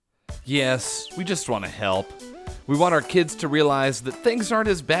Yes, we just want to help. We want our kids to realize that things aren't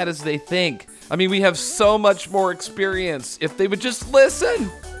as bad as they think. I mean, we have so much more experience if they would just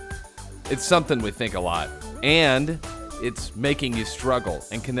listen. It's something we think a lot. And it's making you struggle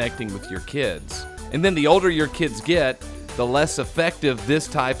and connecting with your kids. And then the older your kids get, the less effective this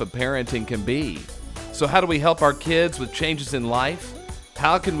type of parenting can be. So how do we help our kids with changes in life?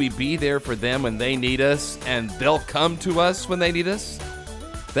 How can we be there for them when they need us and they'll come to us when they need us?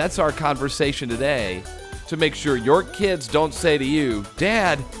 That's our conversation today, to make sure your kids don't say to you,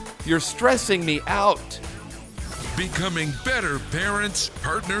 "Dad, you're stressing me out." Becoming better parents,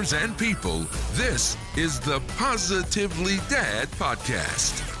 partners, and people. This is the Positively Dad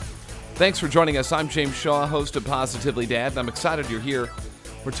podcast. Thanks for joining us. I'm James Shaw, host of Positively Dad, and I'm excited you're here.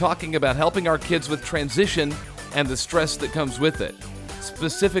 We're talking about helping our kids with transition and the stress that comes with it.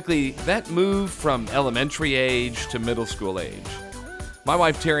 Specifically, that move from elementary age to middle school age. My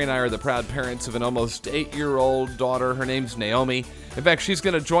wife Terry and I are the proud parents of an almost 8-year-old daughter. Her name's Naomi. In fact, she's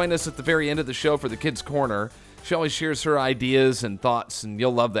going to join us at the very end of the show for the Kids Corner. She always shares her ideas and thoughts, and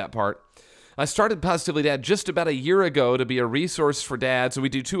you'll love that part. I started Positively Dad just about a year ago to be a resource for dads, and we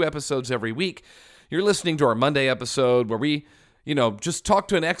do 2 episodes every week. You're listening to our Monday episode where we, just talk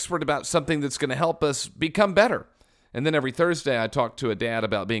to an expert about something that's going to help us become better. And then every Thursday, I talk to a dad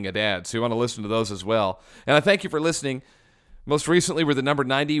about being a dad, so you want to listen to those as well. And I thank you for listening. Most recently, we're the number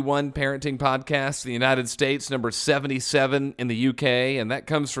 91 parenting podcast in the United States, number 77 in the UK, and that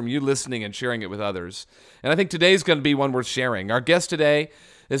comes from you listening and sharing it with others. And I think today's going to be one worth sharing. Our guest today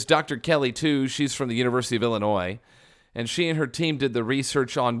is Dr. Kelly Tu. She's from the University of Illinois, and she and her team did the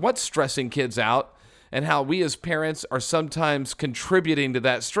research on what's stressing kids out and how we as parents are sometimes contributing to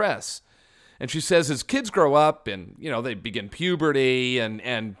that stress. And she says as kids grow up and, they begin puberty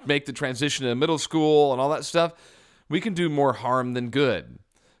and make the transition to middle school and all that stuff, we can do more harm than good.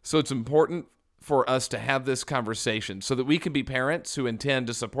 So it's important for us to have this conversation so that we can be parents who intend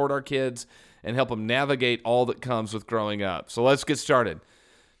to support our kids and help them navigate all that comes with growing up. So let's get started.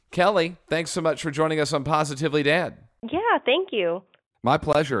 Kelly, thanks so much for joining us on Positively Dad. Yeah, thank you. My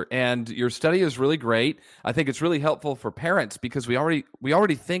pleasure. And your study is really great. I think it's really helpful for parents because we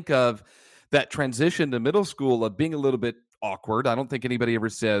already think of that transition to middle school of being a little bit awkward. I don't think anybody ever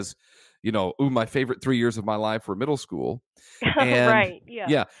says, my favorite 3 years of my life were middle school. And, right, yeah.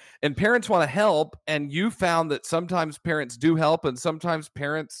 Yeah. And parents want to help. And you found that sometimes parents do help and sometimes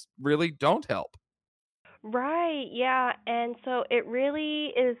parents really don't help. Right, yeah. And so it really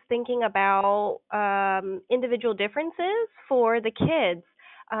is thinking about individual differences for the kids.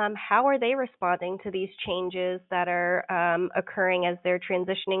 How are they responding to these changes that are occurring as they're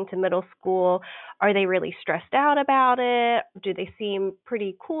transitioning to middle school? Are they really stressed out about it? Do they seem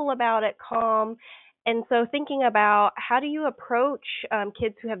pretty cool about it, calm? And so thinking about how do you approach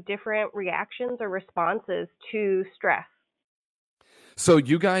kids who have different reactions or responses to stress? So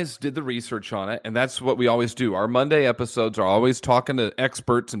you guys did the research on it, and that's what we always do. Our Monday episodes are always talking to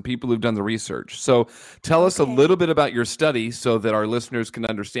experts and people who've done the research. So tell us a little bit about your study so that our listeners can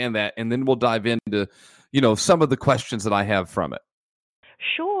understand that, and then we'll dive into, some of the questions that I have from it.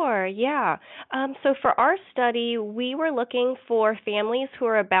 Sure, yeah. So for our study, we were looking for families who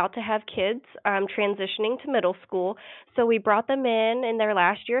are about to have kids transitioning to middle school. So we brought them in their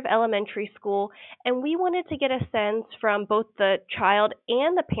last year of elementary school, and we wanted to get a sense from both the child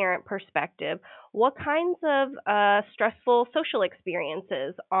and the parent perspective, what kinds of stressful social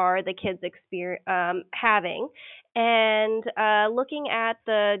experiences are the kids having? And looking at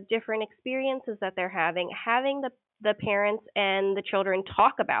the different experiences that they're having the parents and the children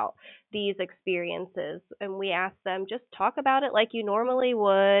talk about these experiences. And we ask them, just talk about it like you normally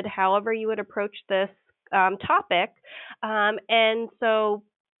would, however you would approach this topic. And so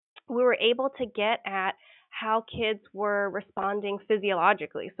we were able to get at how kids were responding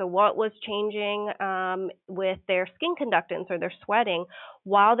physiologically. So what was changing with their skin conductance or their sweating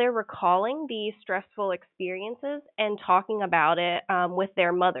while they're recalling these stressful experiences and talking about it with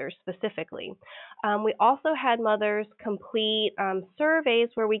their mothers specifically. We also had mothers complete surveys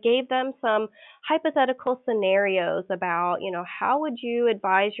where we gave them some hypothetical scenarios about, how would you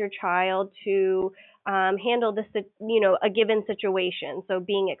advise your child to handle this, a given situation. So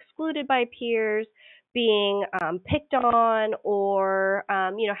being excluded by peers, being picked on, or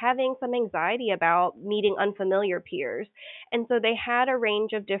having some anxiety about meeting unfamiliar peers. And so they had a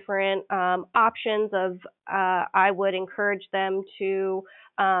range of different options of I would encourage them to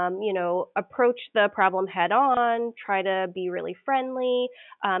approach the problem head on, try to be really friendly,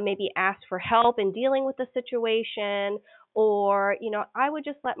 maybe ask for help in dealing with the situation, or, I would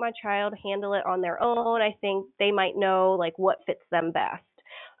just let my child handle it on their own. I think they might know what fits them best.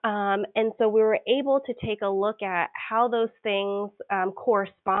 And so we were able to take a look at how those things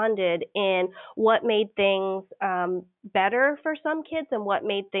corresponded in what made things better for some kids and what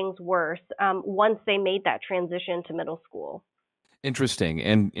made things worse once they made that transition to middle school. Interesting.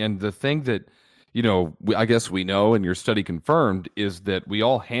 And the thing that, I guess we know and your study confirmed is that we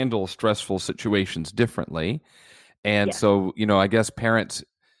all handle stressful situations differently. And Yes. so,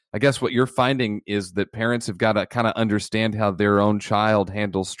 I guess what you're finding is that parents have got to kind of understand how their own child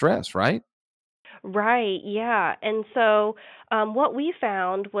handles stress, right? Right, yeah. And so what we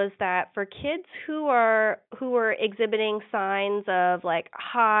found was that for kids who were exhibiting signs of like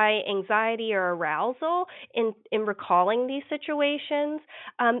high anxiety or arousal in recalling these situations,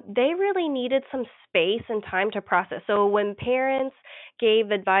 they really needed some space and time to process. So when parents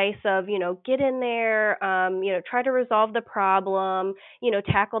gave advice of, get in there, try to resolve the problem,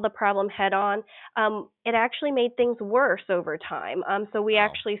 tackle the problem head on, it actually made things worse over time. So we Wow.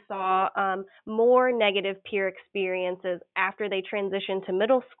 actually saw more negative peer experiences after they transitioned to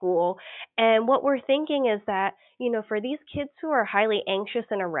middle school. And what we're thinking is that, for these kids who are highly anxious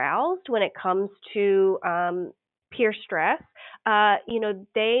and aroused when it comes to peer stress,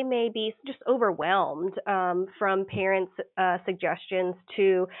 they may be just overwhelmed from parents' suggestions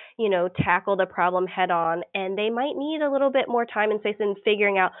to, tackle the problem head on. And they might need a little bit more time and space in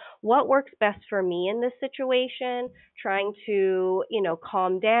figuring out what works best for me in this situation, trying to,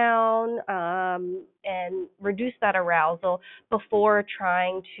 calm down and reduce that arousal before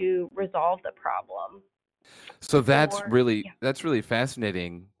trying to resolve the problem. So For, yeah. that's really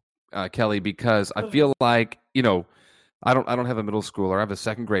fascinating, Kelly, because I Mhm. feel like, I don't have a middle schooler. I have a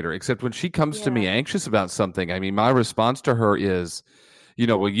second grader. Except when she comes to me Yeah. anxious about something, I mean, my response to her is,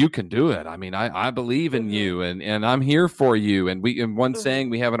 well, you can do it. I mean, I believe in Mhm. you, and I'm here for you. And one Mhm. saying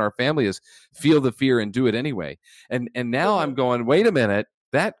we have in our family is feel the fear and do it anyway. And now I'm Mhm. going, wait a minute.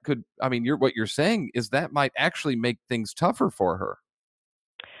 That could, I mean, what you're saying is that might actually make things tougher for her.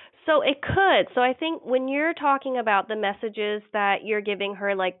 So it could. So I think when you're talking about the messages that you're giving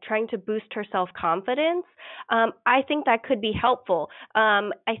her, like trying to boost her self confidence, I think that could be helpful.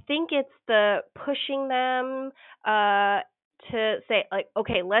 I think it's the pushing them uh, to say like,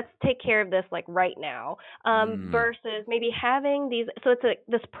 okay, let's take care of this like right now, Mm, versus maybe having these. So it's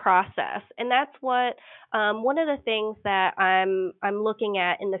this process, and that's what one of the things that I'm looking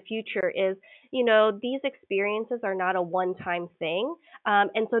at in the future is, these experiences are not a one time thing,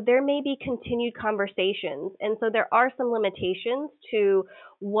 and so there may be continued conversations. And so there are some limitations to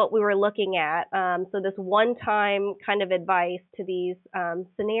what we were looking at. So this one time kind of advice to these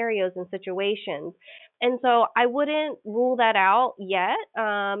scenarios and situations. And so I wouldn't rule that out yet.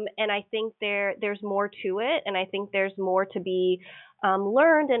 And I think there's more to it. And I think there's more to be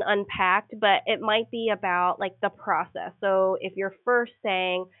learned and unpacked, but it might be about like the process. So if you're first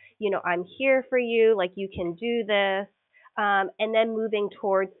saying, I'm here for you, like you can do this, and then moving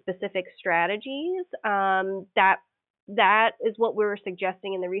towards specific strategies, that is what we were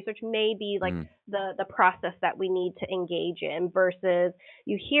suggesting in the research, may be like mm. the process that we need to engage in, versus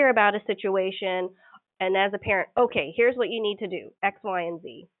you hear about a situation and as a parent, okay, here's what you need to do, X, Y, and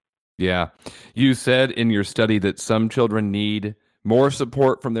Z. Yeah. You said in your study that some children need more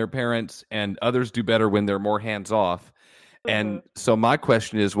support from their parents and others do better when they're more hands off. And Mhm. so my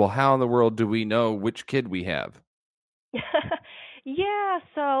question is, well, how in the world do we know which kid we have? Yeah,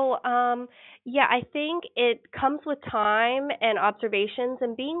 so yeah, I think it comes with time and observations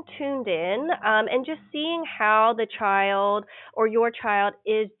and being tuned in, and just seeing how the child or your child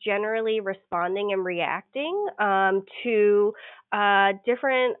is generally responding and reacting to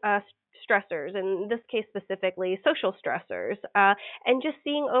different stressors, in this case specifically social stressors, and just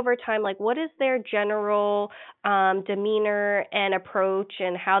seeing over time like what is their general demeanor and approach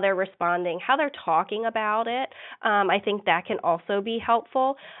and how they're responding, how they're talking about it. I think that can also be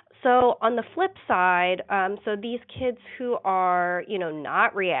helpful. So on the flip side, so these kids who are,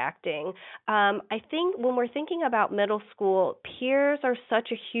 not reacting, I think when we're thinking about middle school, peers are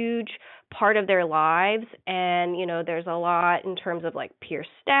such a huge part of their lives, and there's a lot in terms of like peer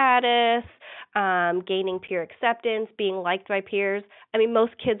status, gaining peer acceptance, being liked by peers. I mean,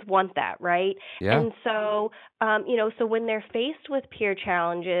 most kids want that, right? Yeah. And so, so when they're faced with peer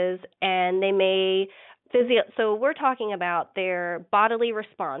challenges and they may so we're talking about their bodily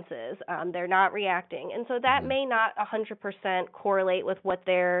responses. They're not reacting. And so that Hmm. may not 100% correlate with what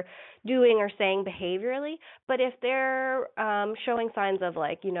they're doing or saying behaviorally. But if they're showing signs of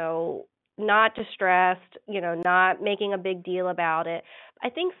like, not distressed, not making a big deal about it, I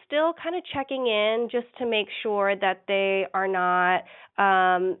think still kind of checking in just to make sure that they are not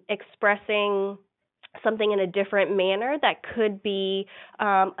expressing something in a different manner that could be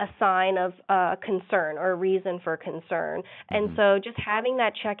a sign of concern or a reason for concern. And Hmm. so just having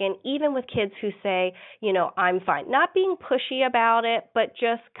that check in, even with kids who say, I'm fine, not being pushy about it, but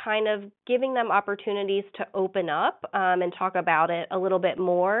just kind of giving them opportunities to open up and talk about it a little bit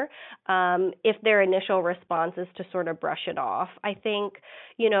more if their initial response is to sort of brush it off. I think,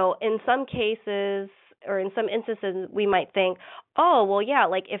 in some cases, or in some instances, we might think, oh, well, yeah,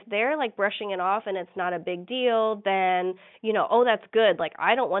 like if they're like brushing it off and it's not a big deal, then, oh, that's good. Like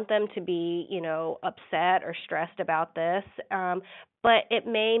I don't want them to be, upset or stressed about this. But it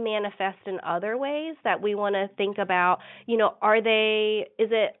may manifest in other ways that we want to think about, they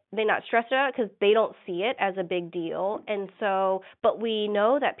not stressed about it because they don't see it as a big deal. And so, but we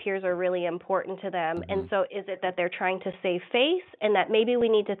know that peers are really important to them. Hmm. And so is it that they're trying to save face and that maybe we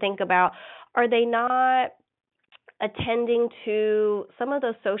need to think about, are they not attending to some of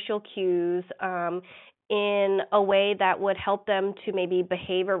those social cues in a way that would help them to maybe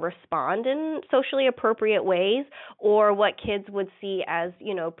behave or respond in socially appropriate ways, or what kids would see as,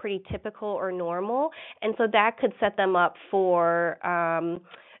 pretty typical or normal. And so that could set them up for,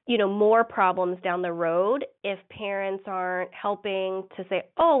 more problems down the road if parents aren't helping to say,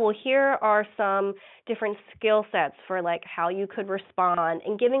 oh, well, here are some different skill sets for like how you could respond,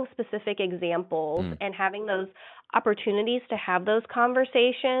 and giving specific examples Mm. and having those opportunities to have those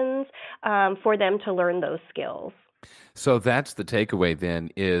conversations for them to learn those skills. So that's the takeaway then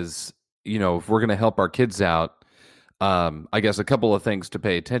is, if we're going to help our kids out, I guess a couple of things to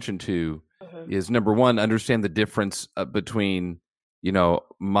pay attention to Hmm. is number one, understand the difference between,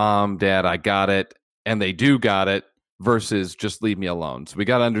 mom, dad, I got it, and they do got it versus just leave me alone. So we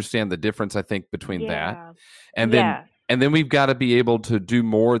got to understand the difference, I think, between that. Yeah. And then, Yes. and then we've got to be able to do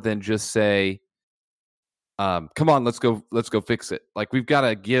more than just say, come on, let's go fix it. Like we've got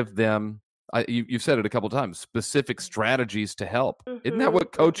to give them, you've said it a couple times, specific strategies to help. Isn't that Mhm.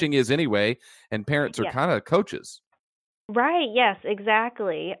 what Mhm. coaching is anyway? And parents are Yes. kind of coaches. Right. Yes.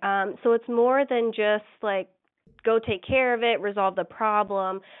 Exactly. So it's more than just like go take care of it, resolve the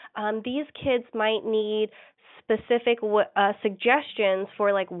problem. These kids might need specific suggestions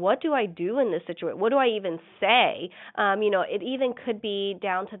for like, what do I do in this situation? What do I even say? It even could be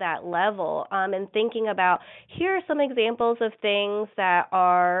down to that level. And thinking about, here are some examples of things that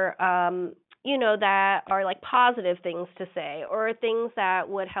are that are like positive things to say, or things that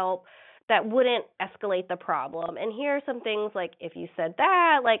would help, that wouldn't escalate the problem. And here are some things like, if you said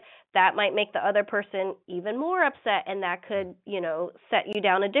that, like that might make the other person even more upset, and that could, set you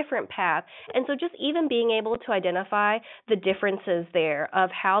down a different path. And so just even being able to identify the differences there of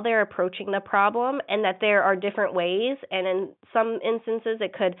how they're approaching the problem, and that there are different ways, and in some instances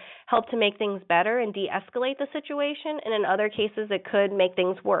it could help to make things better and de-escalate the situation, and in other cases it could make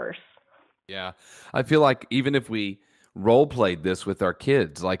things worse. Yeah. I feel like even if we role played this with our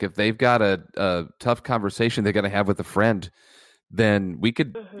kids, like if they've got a tough conversation they got to have with a friend, then we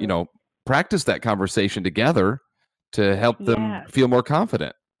could, Mhm. practice that conversation together to help them Yes. feel more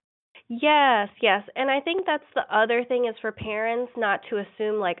confident. Yes, yes. And I think that's the other thing, is for parents not to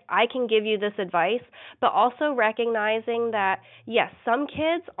assume like I can give you this advice, but also recognizing that yes, some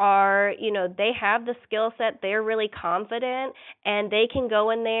kids are, they have the skill set, they're really confident, and they can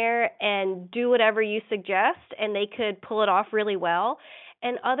go in there and do whatever you suggest, and they could pull it off really well.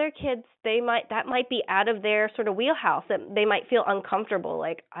 And other kids, that might be out of their sort of wheelhouse, that they might feel uncomfortable,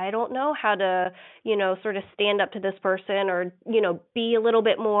 like I don't know how to, sort of stand up to this person, or, be a little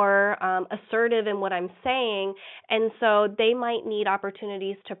bit more assertive in what I'm saying. And so they might need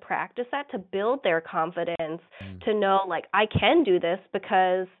opportunities to practice that, to build their confidence, Mm. to know, like, I can do this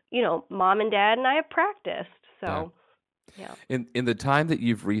because, mom and dad and I have practiced. Yeah. So, yeah. In the time that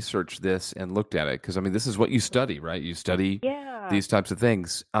you've researched this and looked at it, because I mean, this is what you study, right? You study Yeah. these types of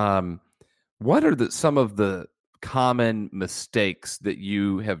things. What are some of the common mistakes that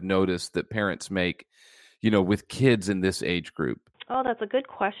you have noticed that parents make, with kids in this age group? Oh, that's a good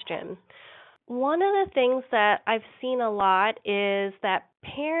question. One of the things that I've seen a lot is that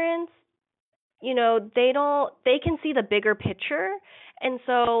parents, they can see the bigger picture. And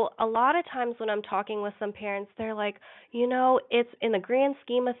so a lot of times when I'm talking with some parents, they're like, it's in the grand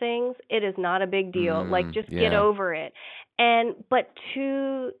scheme of things, it is not a big deal. Like, just get Yeah. over it. But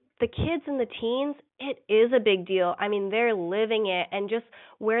to the kids and the teens, it is a big deal. I mean, they're living it, and just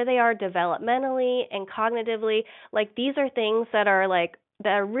where they are developmentally and cognitively, like these are things that are like,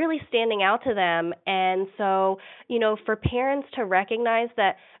 that are really standing out to them. And so, for parents to recognize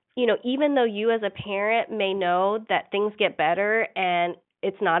that, even though you as a parent may know that things get better and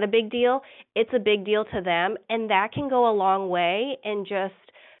it's not a big deal, it's a big deal to them. And that can go a long way in just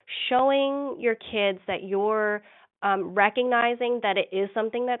showing your kids that you're recognizing that it is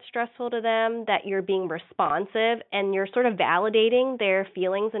something that's stressful to them, that you're being responsive, and you're sort of validating their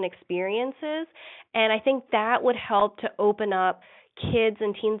feelings and experiences. And I think that would help to open up kids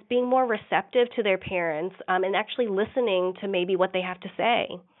and teens being more receptive to their parents, and actually listening to maybe what they have to say.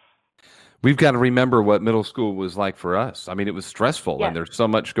 We've got to remember what middle school was like for us. I mean, it was stressful, and Yes. there's so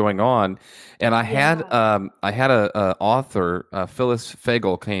much going on. And Yeah. I had a author, Phyllis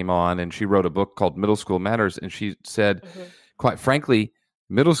Fagel, came on, and she wrote a book called Middle School Matters, and she said, Hmm. quite frankly,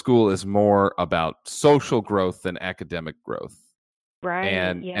 middle school is more about social growth than academic growth. Right.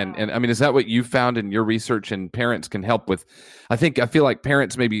 And Yeah. I mean, is that what you found in your research? And parents can help with? I feel like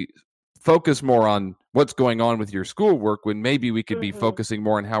parents maybe focus more on what's going on with your schoolwork when maybe we could be Hmm. focusing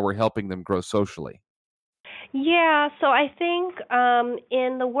more on how we're helping them grow socially. Yeah, so I think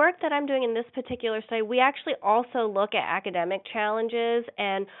in the work that I'm doing in this particular study, we actually also look at academic challenges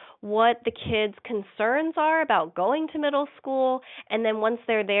and what the kids' concerns are about going to middle school. And then once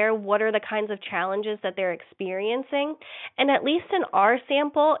they're there, what are the kinds of challenges that they're experiencing? And at least in our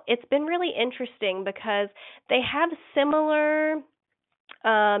sample, it's been really interesting because they have similar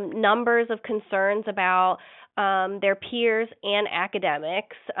numbers of concerns about their peers and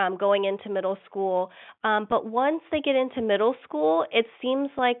academics going into middle school. But once they get into middle school, it seems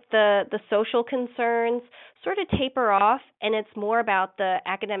like the social concerns sort of taper off, and it's more about the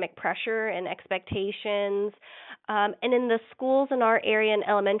academic pressure and expectations. And in the schools in our area in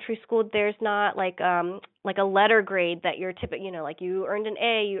elementary school, there's not like a letter grade that you're typical, like you earned an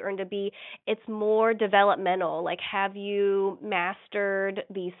A, you earned a B. It's more developmental, like have you mastered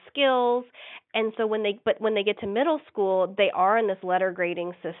these skills? And so when they get to middle school, they are in this letter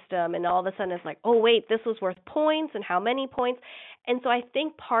grading system, and all of a sudden it's like, oh wait, this was worth points, and how many points? And so I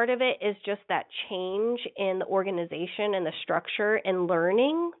think part of it is just that change in the organization and the structure and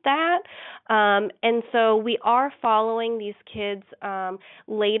learning that. And so we are following these kids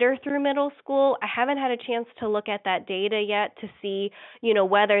later through middle school. I haven't had a chance to look at that data yet to see,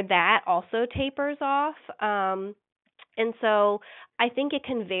 whether that also tapers off. And so I think it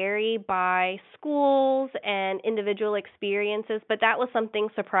can vary by schools and individual experiences, but that was something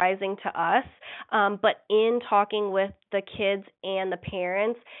surprising to us. But in talking with the kids and the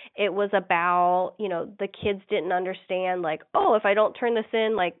parents, it was about, the kids didn't understand, like, oh, if I don't turn this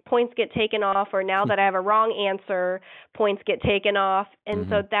in, like, points get taken off, or now that I have a wrong answer, points get taken off. And Hmm.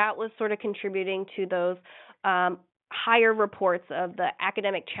 so that was sort of contributing to those higher reports of the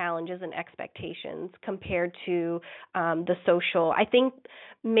academic challenges and expectations compared to the social. I think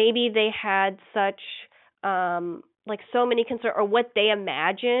maybe they had such like so many concerns, or what they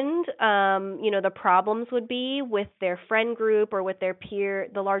imagined the problems would be with their friend group or with their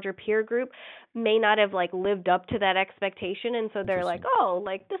the larger peer group, may not have like lived up to that expectation, and so they're like, Interesting. oh,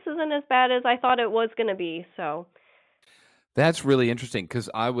 like this isn't as bad as I thought it was going to be. So That's really interesting because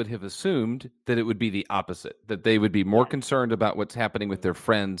I would have assumed that it would be the opposite, that they would be more yes. concerned about what's happening with their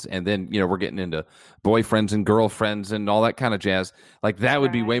friends. And then, we're getting into boyfriends and girlfriends and all that kind of jazz. Like that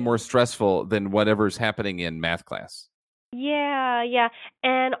would be way more Right. stressful than whatever's happening in math class. Yeah, yeah.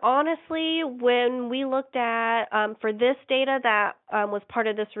 And honestly, when we looked at for this data that was part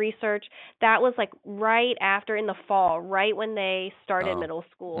of this research, that was like right after in the fall, right when they started Oh, middle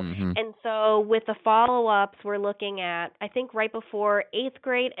school. hmm. And so with the follow-ups, we're looking at I think right before 8th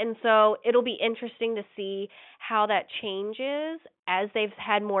grade, and so it'll be interesting to see how that changes as they've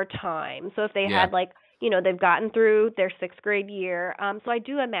had more time. So if they Yeah. had like they've gotten through their 6th grade year. So I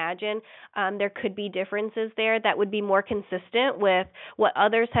do imagine there could be differences there that would be more consistent with what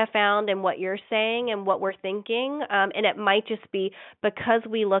others have found and what you're saying and what we're thinking. And it might just be because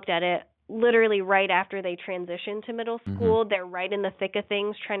we looked at it literally right after they transition to middle Hmm. school, they're right in the thick of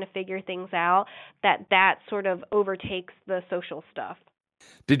things trying to figure things out, that sort of overtakes the social stuff.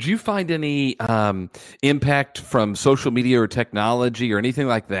 Did you find any impact from social media or technology or anything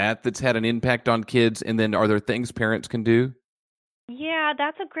like that that's had an impact on kids? And then are there things parents can do? Yeah,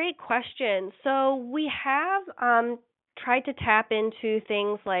 that's a great question. So we have tried to tap into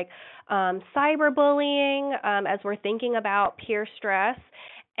things like cyberbullying as we're thinking about peer stress,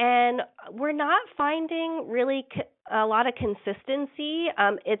 and we're not finding really a lot of consistency.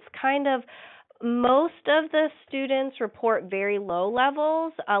 It's kind of most of the students report very low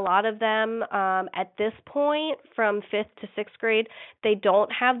levels. A lot of them, at this point, from 5th to 6th grade, they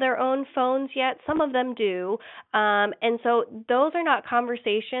don't have their own phones yet. Some of them do. And so those are not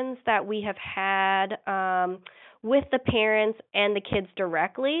conversations that we have had with the parents and the kids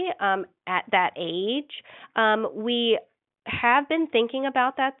directly at that age. We have been thinking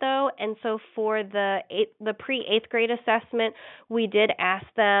about that though, and so for the pre-eighth grade assessment, we did ask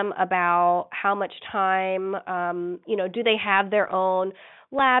them about how much time, do they have their own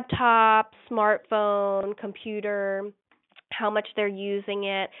laptop, smartphone, computer, how much they're using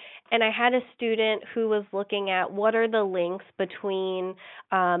it. And I had a student who was looking at what are the links between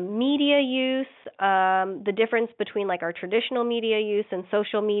media use, the difference between like our traditional media use and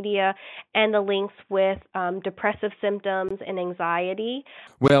social media, and the links with depressive symptoms and anxiety.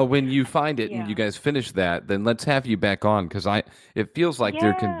 Well, when you find it and you Yeah. guys finish that, then let's have you back on because it feels like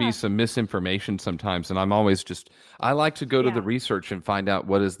there can be Yeah. some misinformation sometimes, and I'm always I like to go to the Yeah. research and find out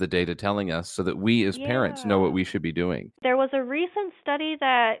what is the data telling us so that we as parents know what Yeah. we should be doing. There was a recent study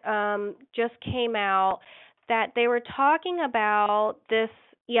that just came out that they were talking about this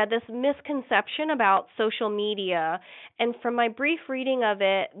misconception about social media. And from my brief reading of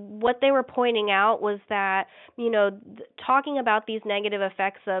it, what they were pointing out was that, talking about these negative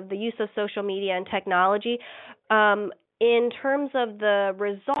effects of the use of social media and technology, in terms of the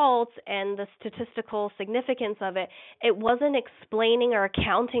results and the statistical significance of it, it wasn't explaining or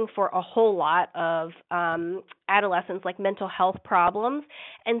accounting for a whole lot of adolescents, like mental health problems.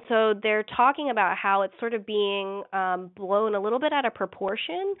 And so they're talking about how it's sort of being blown a little bit out of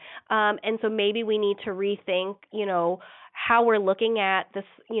proportion. And so maybe we need to rethink, how we're looking at this,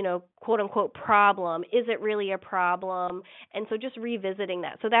 quote unquote problem. Is it really a problem? And so just revisiting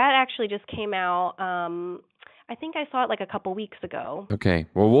that. So that actually just came out. I think I saw it like a couple weeks ago. Okay.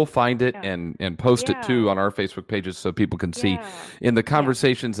 Well, we'll find it Yeah. and post it too Yeah. on our Facebook pages so people can see. Yeah. In the Yeah.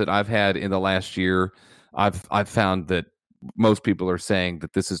 conversations that I've had in the last year, I've found that most people are saying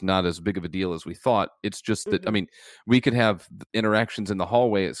that this is not as big of a deal as we thought. It's just that I Mhm. mean, we could have interactions in the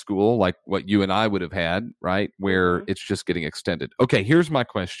hallway at school like what you and I would have had, right? Where Mhm. it's just getting extended. Okay, here's my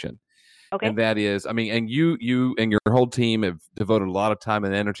question. Okay. And that is, I mean, and you and your whole team have devoted a lot of time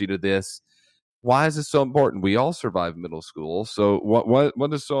and energy to this. Why is this so important? We all survived middle school. So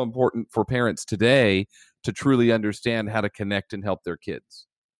what is so important for parents today to truly understand how to connect and help their kids?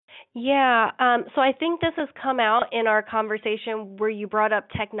 Yeah, so I think this has come out in our conversation where you brought up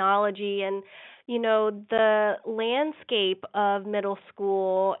technology and, the landscape of middle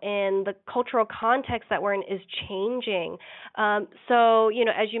school and the cultural context that we're in is changing. So,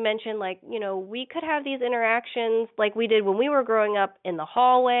 as you mentioned, like, we could have these interactions like we did when we were growing up in the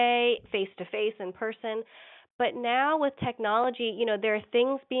hallway, face to face, in person. But now with technology, there are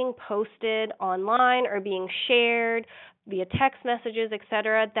things being posted online or being shared via text messages, et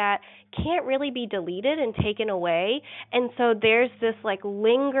cetera, that can't really be deleted and taken away. And so there's this like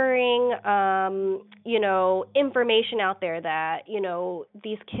lingering, information out there that,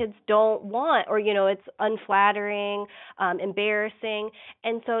 these kids don't want, or, it's unflattering, embarrassing.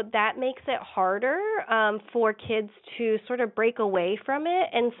 And so that makes it harder for kids to sort of break away from it.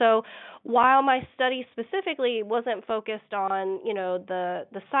 And so while my study specifically wasn't focused on,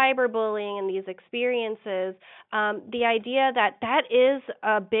 the cyberbullying and these experiences, the idea that that is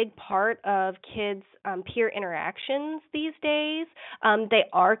a big part of kids' peer interactions these days. They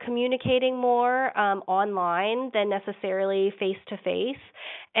are communicating more online than necessarily face to face.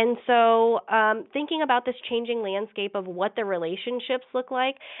 And so, thinking about this changing landscape of what the relationships look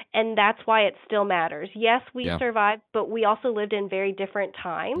like, and that's why it still matters. Yes, we Yeah. survived, but we also lived in very different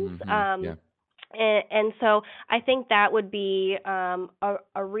times. Yeah. And so I think that would be a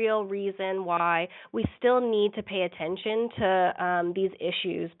real reason why we still need to pay attention to these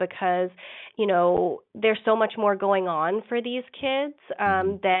issues because, there's so much more going on for these kids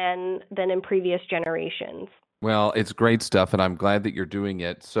than in previous generations. Well, it's great stuff, and I'm glad that you're doing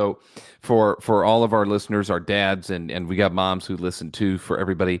it. So, for all of our listeners, our dads, and we got moms who listen too. For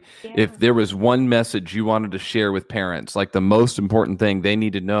everybody, if Yeah. there was one message you wanted to share with parents, like the most important thing they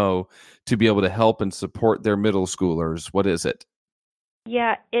need to know to be able to help and support their middle schoolers, what is it?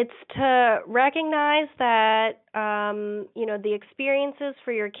 Yeah, it's to recognize that the experiences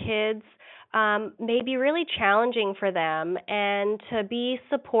for your kids may be really challenging for them, and to be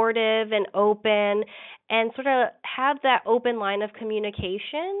supportive and open, and sort of have that open line of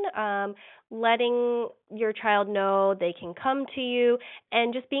communication, letting your child know they can come to you,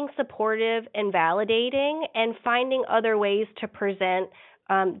 and just being supportive and validating, and finding other ways to present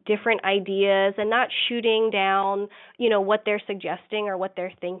different ideas and not shooting down, what they're suggesting or what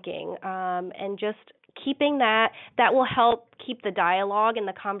they're thinking, and just keeping that will help keep the dialogue and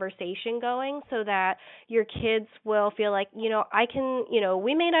the conversation going so that your kids will feel like, I can,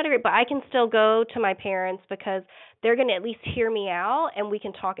 we may not agree, but I can still go to my parents because they're going to at least hear me out and we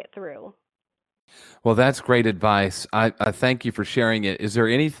can talk it through. Well, that's great advice. I thank you for sharing it. Is there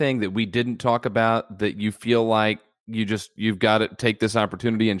anything that we didn't talk about that you feel like you've got to take this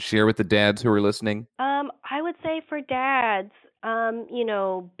opportunity and share with the dads who are listening? I would say for dads,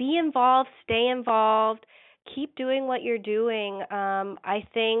 be involved, stay involved, keep doing what you're doing. I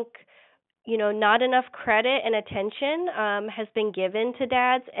think not enough credit and attention has been given to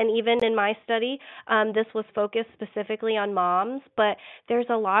dads. And even in my study, this was focused specifically on moms. But there's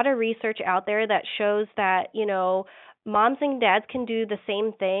a lot of research out there that shows that, moms and dads can do the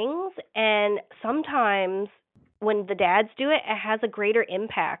same things. And sometimes when the dads do it, it has a greater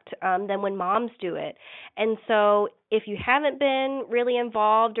impact than when moms do it. And so if you haven't been really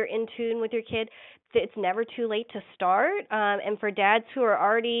involved or in tune with your kid, it's never too late to start. And for dads who are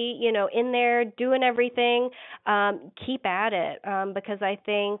already, in there doing everything, keep at it because I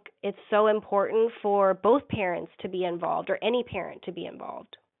think it's so important for both parents to be involved or any parent to be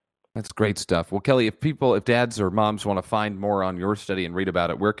involved. That's great stuff. Well, Kelly, if dads or moms want to find more on your study and read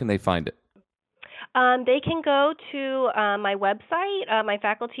about it, where can they find it? They can go to my website, my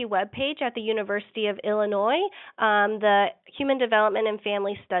faculty webpage at the University of Illinois, the Human Development and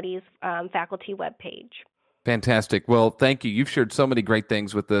Family Studies faculty webpage. Fantastic. Well, thank you. You've shared so many great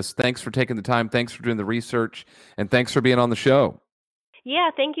things with us. Thanks for taking the time. Thanks for doing the research. And thanks for being on the show.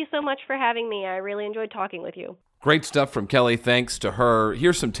 Yeah, thank you so much for having me. I really enjoyed talking with you. Great stuff from Kelly. Thanks to her.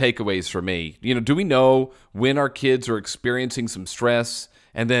 Here's some takeaways for me. Do we know when our kids are experiencing some stress?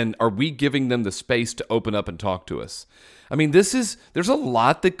 And then are we giving them the space to open up and talk to us? I mean, there's a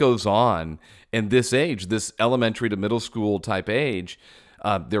lot that goes on in this age, this elementary to middle school type age.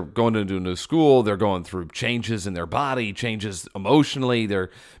 They're going into a new school. They're going through changes in their body, changes emotionally.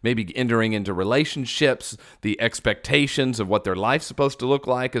 They're maybe entering into relationships. The expectations of what their life's supposed to look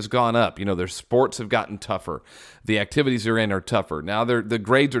like has gone up. Their sports have gotten tougher. The activities they're in are tougher. Now the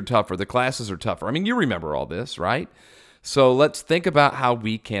grades are tougher. The classes are tougher. I mean, you remember all this, right? So let's think about how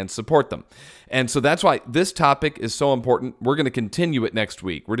we can support them. And so that's why this topic is so important. We're going to continue it next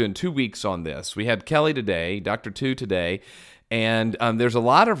week. We're doing 2 weeks on this. We had Kelly today, Dr. Tu today, and there's a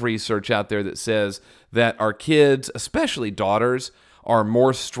lot of research out there that says that our kids, especially daughters, are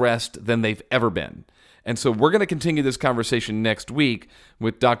more stressed than they've ever been. And so we're going to continue this conversation next week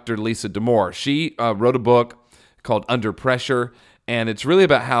with Dr. Lisa Damour. She wrote a book called Under Pressure, and it's really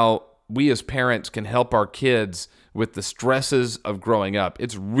about how we as parents can help our kids with the stresses of growing up.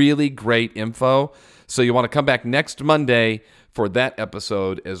 It's really great info. So you want to come back next Monday for that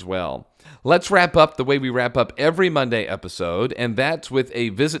episode as well. Let's wrap up the way we wrap up every Monday episode, and that's with a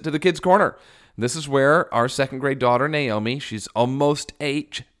visit to the Kids Corner. This is where our second grade daughter, Naomi, she's almost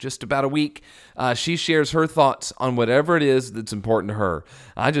 8, just about a week. She shares her thoughts on whatever it is that's important to her.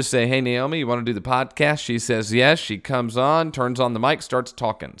 I just say, hey, Naomi, you want to do the podcast? She says yes. She comes on, turns on the mic, starts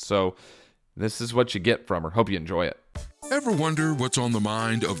talking. So this is what you get from her. Hope you enjoy it. Ever wonder what's on the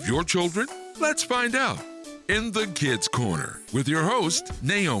mind of your children? Let's find out in the Kids Corner with your host,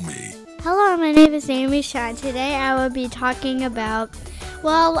 Naomi. Hello, my name is Naomi Shine. Today I will be talking about,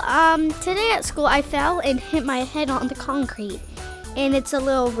 today at school I fell and hit my head on the concrete. And it's a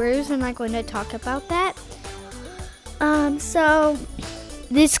little bruise, and I'm going to talk about that. So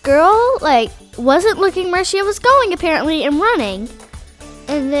this girl, wasn't looking where she was going, apparently, and running.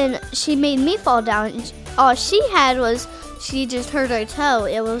 And then she made me fall down. And all she had was, she just hurt her toe.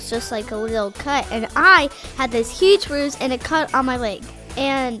 It was just like a little cut. And I had this huge bruise and a cut on my leg.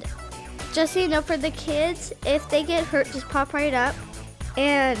 And just so you know, for the kids, if they get hurt, just pop right up.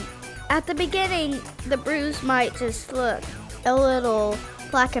 And at the beginning, the bruise might just look a little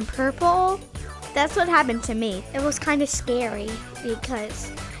black and purple. That's what happened to me. It was kind of scary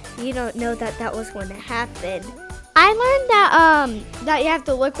because you don't know that was going to happen. I learned that you have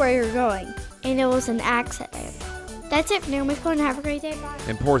to look where you're going, and it was an accident. That's it for Naomi's Corner. Have a great day. Bye.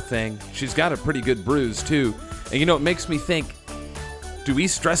 And poor thing, she's got a pretty good bruise too. And it makes me think, do we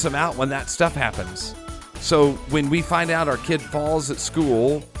stress them out when that stuff happens? So when we find out our kid falls at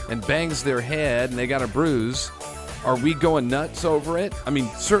school and bangs their head and they got a bruise, are we going nuts over it? I mean,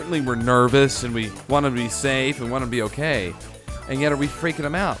 certainly we're nervous and we want them to be safe and want them to be okay. And yet are we freaking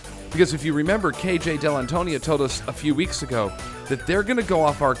them out? Because if you remember, KJ Dell'Antonia told us a few weeks ago that they're going to go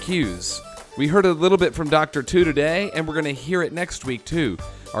off our cues. We heard a little bit from Dr. Tu today, and we're going to hear it next week too.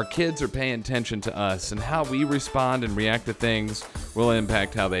 Our kids are paying attention to us, and how we respond and react to things will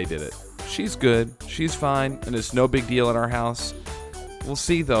impact how they did it. She's good, she's fine, and it's no big deal at our house. We'll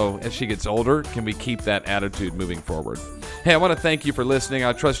see, though, as she gets older, can we keep that attitude moving forward? Hey, I want to thank you for listening.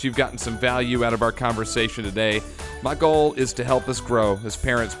 I trust you've gotten some value out of our conversation today. My goal is to help us grow as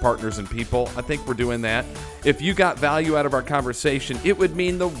parents, partners, and people. I think we're doing that. If you got value out of our conversation, it would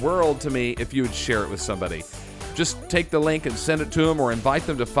mean the world to me if you would share it with somebody. just take the link and send it to them, or invite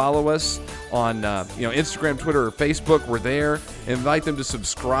them to follow us on Instagram, Twitter, or Facebook. We're there. Invite them to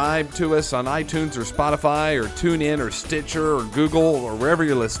subscribe to us on iTunes or Spotify or TuneIn or Stitcher or Google or wherever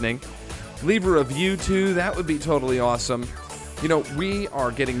you're listening. Leave a review too. That would be totally awesome. We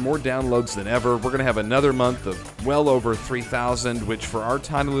are getting more downloads than ever. We're going to have another month of well over 3,000, which for our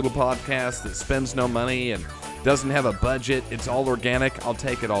tiny little podcast that spends no money and doesn't have a budget, it's all organic, I'll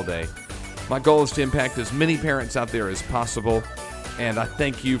take it all day. My goal is to impact as many parents out there as possible, and I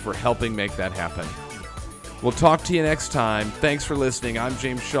thank you for helping make that happen. We'll talk to you next time. Thanks for listening. I'm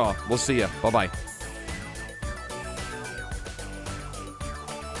James Shaw. We'll see you. Bye-bye.